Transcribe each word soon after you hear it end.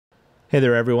Hey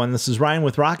there everyone, this is Ryan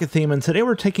with RocketTheme, and today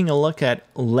we're taking a look at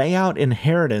layout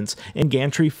inheritance in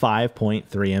Gantry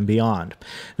 5.3 and beyond.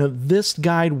 Now this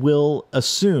guide will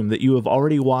assume that you have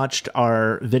already watched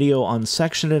our video on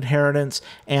section inheritance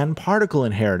and particle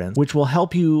inheritance, which will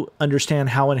help you understand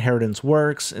how inheritance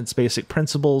works, its basic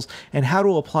principles, and how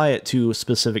to apply it to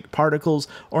specific particles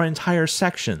or entire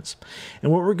sections.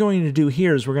 And what we're going to do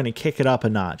here is we're going to kick it up a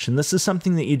notch, and this is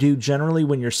something that you do generally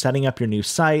when you're setting up your new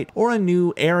site or a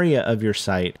new area of your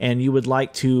site, and you would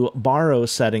like to borrow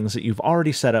settings that you've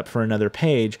already set up for another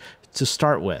page to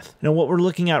start with. Now what we're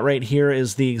looking at right here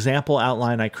is the example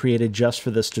outline I created just for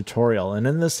this tutorial, and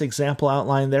in this example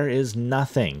outline there is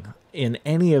nothing in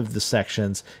any of the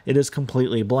sections. It is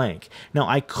completely blank. Now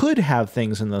I could have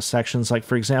things in those sections, like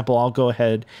for example I'll go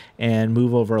ahead and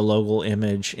move over a logo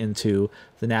image into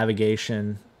the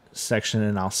navigation section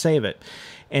and I'll save it.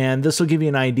 And this will give you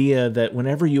an idea that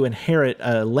whenever you inherit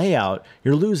a layout,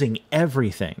 you're losing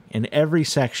everything in every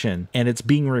section, and it's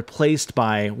being replaced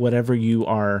by whatever you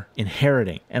are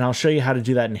inheriting. And I'll show you how to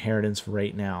do that inheritance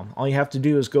right now. All you have to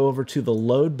do is go over to the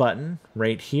Load button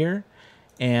right here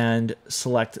and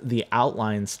select the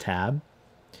Outlines tab.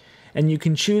 And you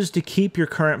can choose to keep your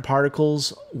current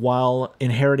particles while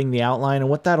inheriting the outline. And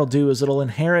what that'll do is it'll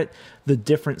inherit the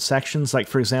different sections. Like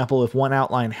for example, if one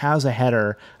outline has a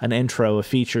header, an intro, a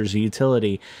features, a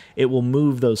utility, it will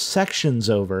move those sections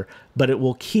over, but it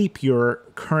will keep your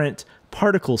current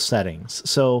particle settings.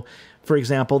 So for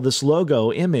example, this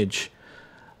logo image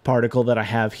particle that I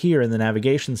have here in the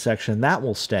navigation section, that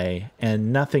will stay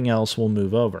and nothing else will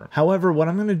move over. However, what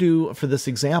I'm going to do for this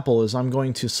example is I'm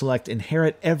going to select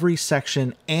inherit every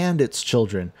section and its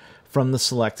children from the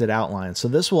selected outline. So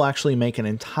this will actually make an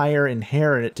entire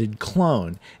inherited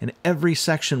clone, and every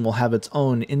section will have its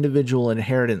own individual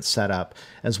inheritance setup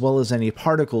as well as any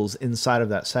particles inside of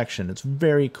that section. It's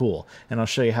very cool, and I'll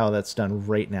show you how that's done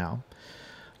right now.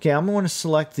 Okay, I'm going to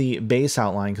select the base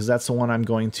outline because that's the one I'm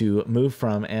going to move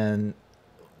from, and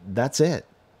that's it.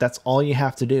 That's all you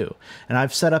have to do. And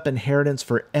I've set up inheritance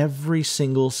for every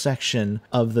single section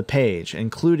of the page,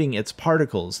 including its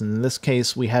particles. And in this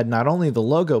case, we had not only the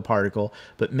logo particle,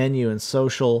 but menu and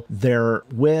social, their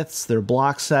widths, their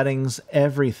block settings,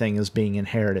 everything is being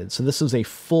inherited. So this is a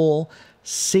full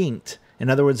synced. In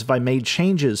other words, if I made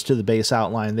changes to the base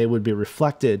outline, they would be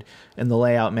reflected in the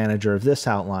layout manager of this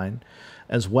outline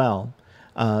as well.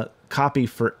 Copy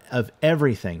of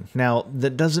everything. Now,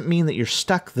 that doesn't mean that you're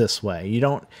stuck this way. You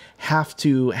don't have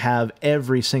to have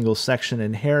every single section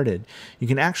inherited. You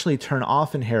can actually turn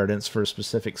off inheritance for a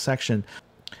specific section.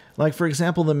 Like for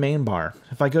example, the main bar.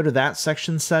 If I go to that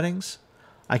section settings,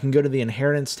 I can go to the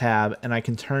inheritance tab and I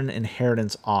can turn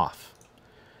inheritance off.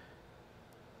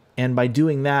 And by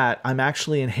doing that, I'm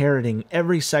actually inheriting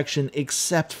every section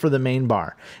except for the main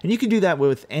bar. And you can do that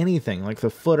with anything, like the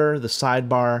footer, the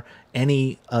sidebar,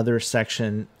 any other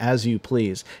section as you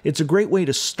please. It's a great way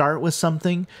to start with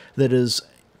something that is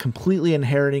completely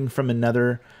inheriting from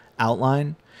another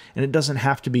outline, and it doesn't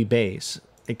have to be base.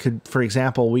 It could, for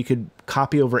example, we could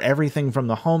copy over everything from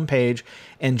the home page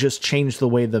and just change the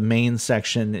way the main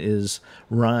section is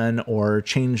run, or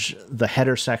change the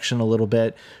header section a little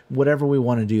bit, whatever we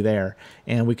want to do there.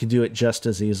 And we could do it just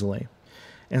as easily.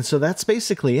 And so that's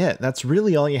basically it. That's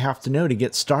really all you have to know to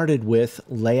get started with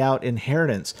layout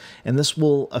inheritance. And this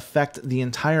will affect the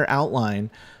entire outline.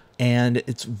 And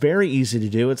it's very easy to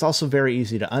do. It's also very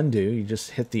easy to undo. You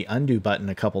just hit the undo button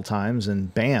a couple times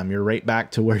and bam, you're right back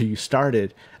to where you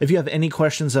started. If you have any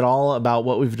questions at all about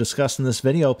what we've discussed in this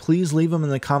video, please leave them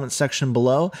in the comments section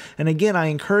below. And again, I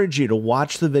encourage you to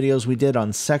watch the videos we did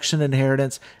on section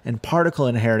inheritance and particle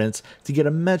inheritance to get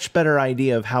a much better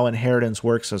idea of how inheritance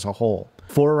works as a whole.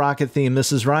 For RocketTheme,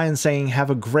 this is Ryan saying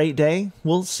have a great day.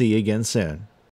 We'll see you again soon.